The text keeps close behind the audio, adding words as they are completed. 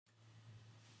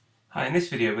Hi, in this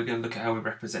video we're going to look at how we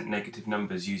represent negative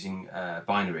numbers using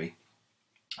binary.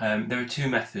 There are two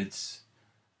methods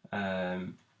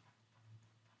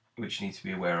which you need to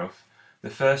be aware of. The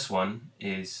first one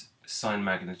is sign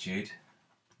magnitude.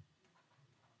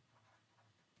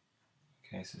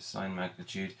 Okay, so sign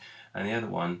magnitude, and the other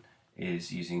one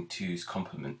is using 2's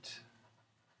complement.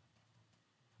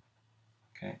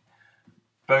 Okay,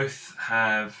 both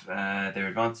have their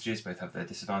advantages, both have their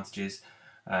disadvantages.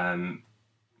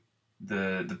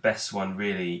 The best one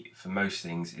really for most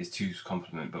things is 2's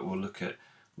complement, but we'll look at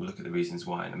the reasons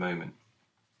why in a moment.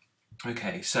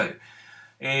 Okay, so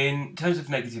in terms of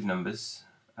negative numbers,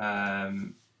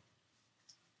 the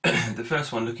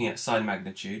first one looking at sign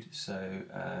magnitude. So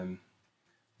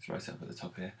let's write it up at the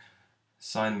top here.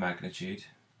 Sign magnitude.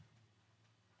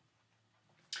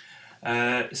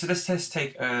 So let's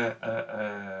take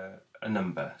a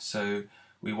number. So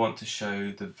we want to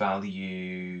show the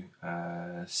value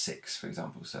 6, for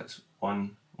example. So it's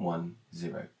 1, 1,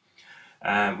 0.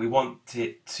 We want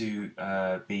it to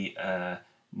be a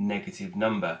negative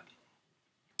number.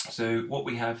 So what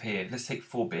we have here, let's take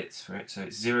 4 bits for it. So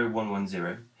it's 0, 1, 1,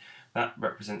 0. That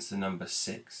represents the number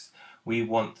 6. We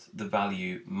want the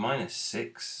value minus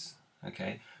 6.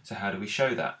 Okay, so how do we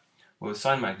show that? Well, with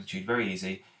sign magnitude, very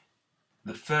easy.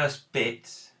 The first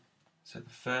bit,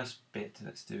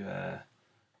 let's do a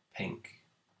pink.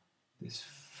 This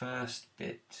first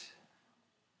bit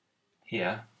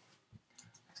here,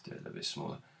 let's do it a little bit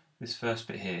smaller. This first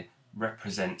bit here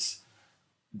represents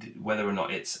whether or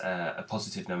not it's a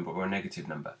positive number or a negative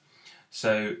number.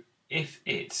 So if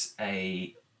it's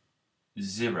a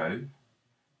 0,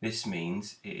 this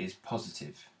means it is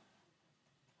positive.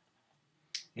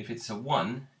 If it's a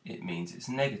 1, it means it's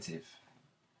negative.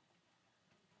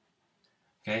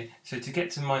 Okay, so to get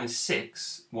to minus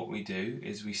 6, what we do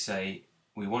is we say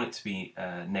we want it to be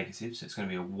negative, so it's going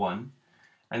to be a 1,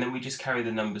 and then we just carry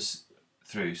the numbers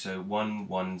through, so 1,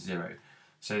 1, 0.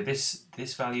 So this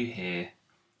value here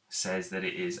says that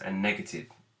it is a negative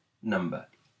number.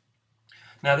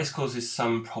 Now this causes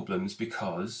some problems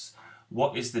because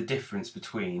what is the difference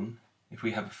between, if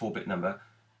we have a 4-bit number,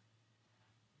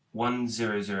 1,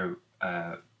 0, 0,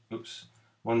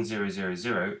 1, 0, 0,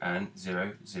 0 and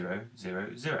 0, 0,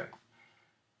 0, 0.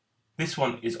 This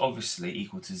one is obviously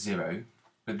equal to 0,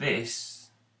 but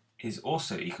this is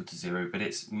also equal to 0, but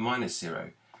it's minus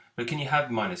 0. But can you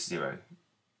have minus 0?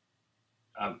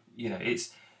 It's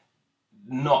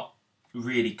not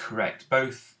really correct.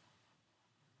 Both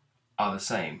are the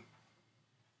same.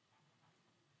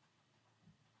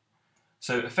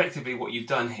 So effectively what you've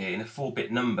done here, in a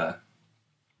 4-bit number,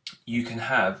 you can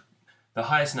have, the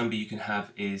highest number you can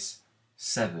have is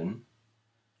 7,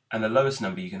 and the lowest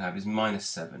number you can have is minus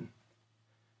 7.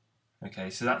 Okay,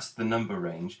 so that's the number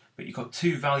range, but you've got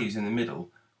two values in the middle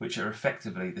which are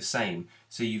effectively the same,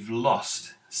 so you've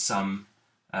lost some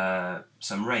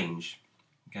range,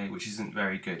 okay, which isn't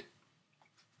very good.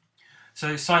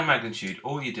 So sign magnitude,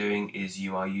 all you're doing is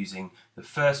you are using the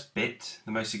first bit,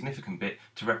 the most significant bit,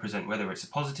 to represent whether it's a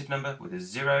positive number with a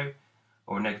 0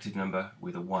 or a negative number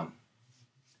with a 1.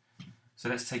 So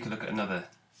let's take a look at another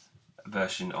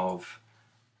version of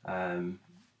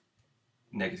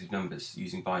negative numbers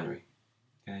using binary.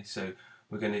 Okay, so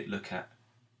we're going to look at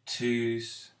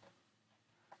 2's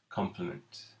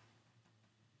complement.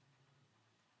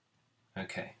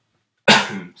 Okay,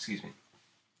 excuse me.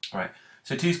 All right,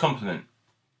 so 2's complement.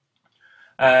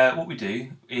 What we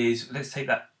do is, let's take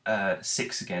that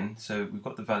 6 again. So we've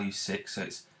got the value 6, so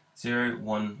it's 0,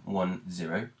 1, 1,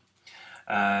 0.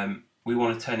 We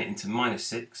want to turn it into minus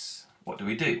 6. What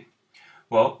do?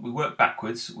 Well, we work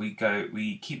backwards. We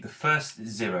keep the first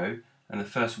 0 and the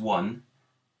first 1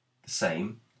 the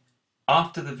same.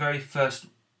 After the very first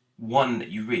 1 that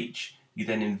you reach, you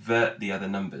then invert the other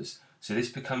numbers. So this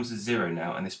becomes a 0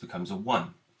 now, and this becomes a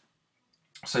 1.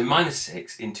 So minus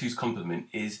 6 in 2's complement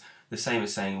is the same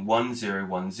as saying 1, 0,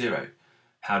 1, 0.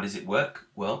 How does it work?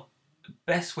 Well, the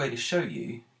best way to show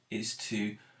you is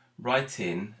to write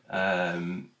in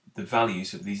the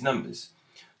values of these numbers.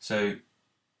 So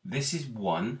this is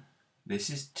 1, this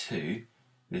is 2,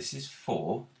 this is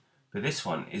 4, but this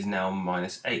one is now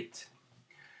minus 8.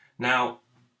 Now,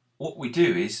 what we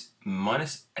do is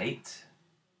minus 8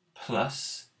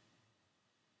 plus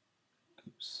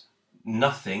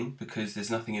nothing, because there's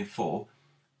nothing in 4,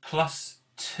 plus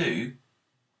 2,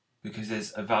 because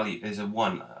there's a value, there's a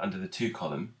 1 under the 2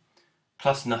 column,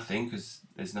 plus nothing, because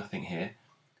there's nothing here.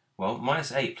 Well,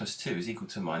 minus 8 plus 2 is equal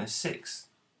to minus 6.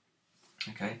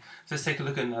 Okay, so let's take a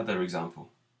look at another example.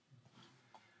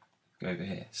 Go over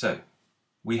here. So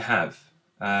we have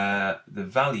the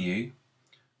value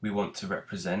we want to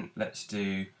represent. Let's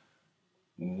do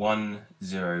 1,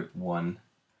 0, 1.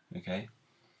 Okay,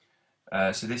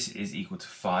 so this is equal to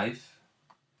 5.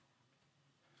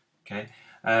 Okay,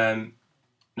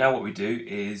 now what we do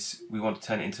is we want to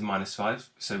turn it into minus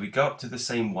 5. So we go up to the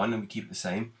same 1 and we keep it the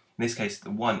same. In this case, the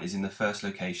 1 is in the first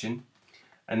location.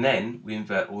 And then we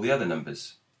invert all the other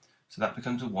numbers. So that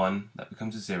becomes a 1, that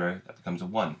becomes a 0, that becomes a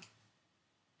 1.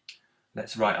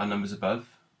 Let's write our numbers above.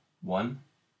 1,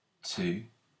 2,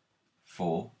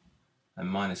 4, and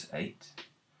minus 8.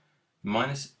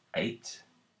 Minus 8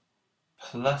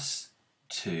 plus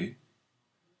 2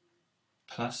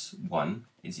 plus 1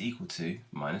 is equal to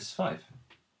minus 5.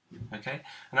 Okay,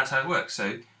 and that's how it works.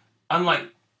 So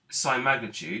unlike sign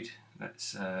magnitude,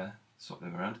 let's swap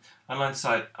them around.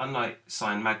 Unlike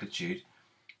sign magnitude,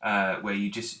 where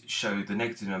you just show the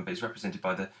negative number is represented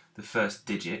by the first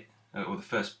digit, or the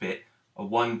first bit, a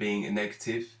 1 being a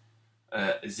negative,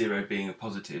 a 0 being a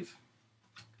positive.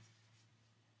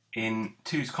 In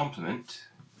 2's complement,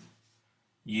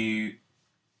 the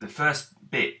first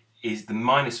bit is the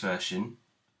minus version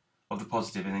of the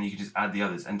positive, and then you can just add the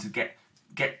others. And to get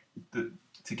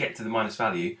to the minus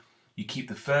value, you keep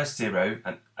the first 0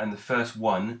 and the first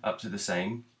 1 up to the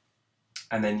same,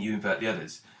 and then you invert the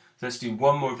others. So let's do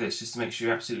one more of this just to make sure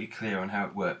you're absolutely clear on how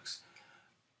it works.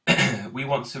 We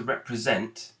want to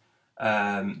represent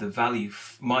the value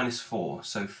minus 4.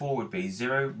 So 4 would be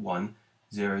 0, 1,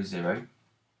 0, 0.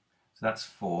 So that's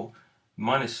 4.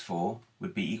 Minus 4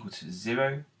 would be equal to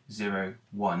 0, 0,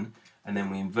 1. And then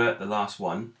we invert the last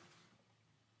one.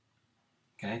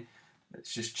 Okay,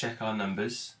 let's just check our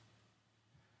numbers.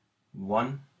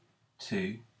 1,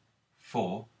 2,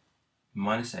 4,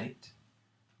 minus 8.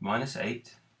 Minus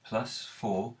 8 plus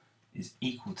 4 is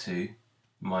equal to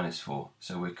minus 4.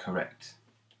 So we're correct.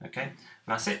 Okay, and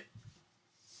that's it.